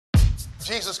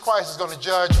Jesus Christ is going to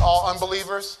judge all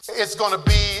unbelievers. It's going to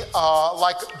be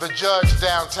like the judge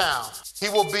downtown. He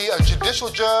will be a judicial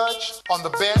judge on the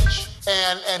bench,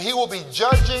 and he will be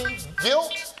judging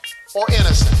guilt or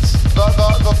innocence.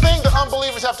 The thing that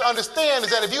unbelievers have to understand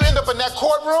is that if you end up in that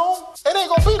courtroom, it ain't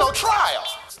going to be no trial.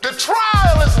 The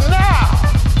trial is now.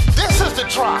 This is the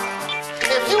trial.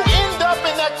 If you end up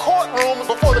in that courtroom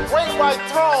before the great white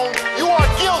throne, you are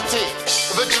guilty.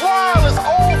 The trial is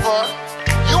over.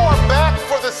 You are back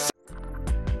for the...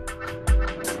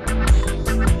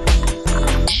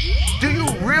 Do you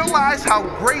realize how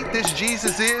great this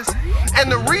Jesus is?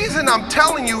 And the reason I'm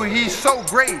telling you he's so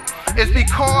great is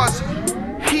because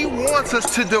he wants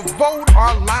us to devote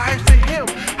our lives to him.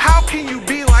 How can you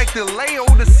be like the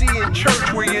Laodicean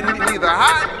church where you're neither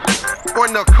hot or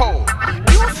nor cold?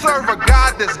 You serve a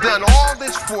God that's done all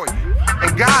this for you.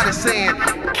 And God is saying,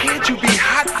 can't you be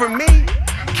hot for me?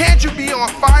 Can't you be on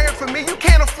fire for me? You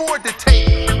can't afford to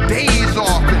take days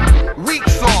off and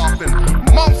weeks off and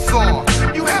months off.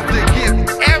 You have to give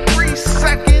every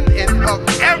second of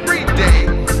every day,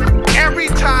 every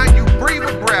time you breathe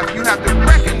a breath, you have to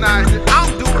recognize that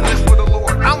I'm doing this for the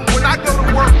Lord. When I go to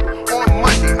work on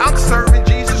Monday, I'm serving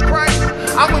Jesus Christ.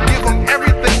 I'm going to give him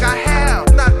everything I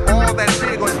have. Not all that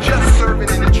big on just serving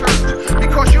in the church,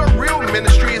 because your real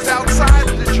ministry is outside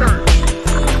of the church.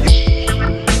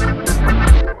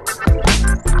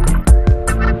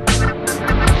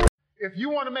 If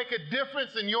you want to make a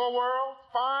difference in your world,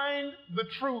 find the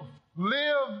truth,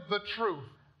 live the truth.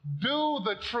 Do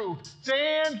the truth.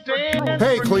 Stand.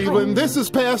 Hey Cleveland, this is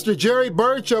Pastor Jerry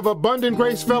Birch of Abundant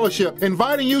Grace Fellowship,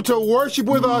 inviting you to worship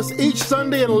with us each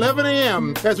Sunday at 11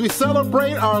 a.m. as we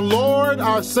celebrate our Lord,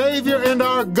 our Savior, and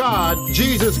our God,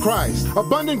 Jesus Christ.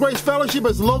 Abundant Grace Fellowship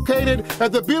is located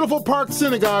at the beautiful Park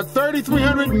Synagogue,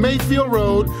 3300 Mayfield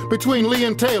Road, between Lee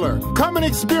and Taylor. Come and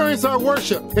experience our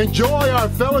worship, enjoy our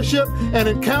fellowship, and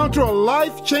encounter a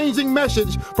life-changing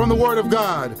message from the Word of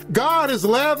God. God is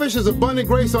lavish His abundant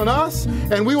grace on us,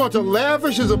 and we want to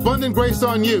lavish His abundant grace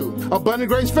on you. Abundant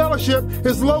Grace Fellowship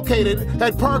is located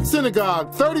at Park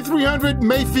Synagogue, 3300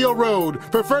 Mayfield Road.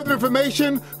 For further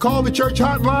information, call the church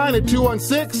hotline at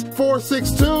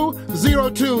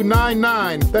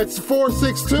 216-462-0299. That's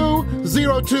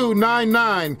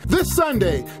 462-0299. This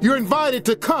Sunday, you're invited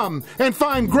to come and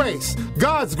find grace,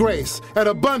 God's grace, at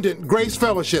Abundant Grace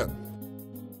Fellowship.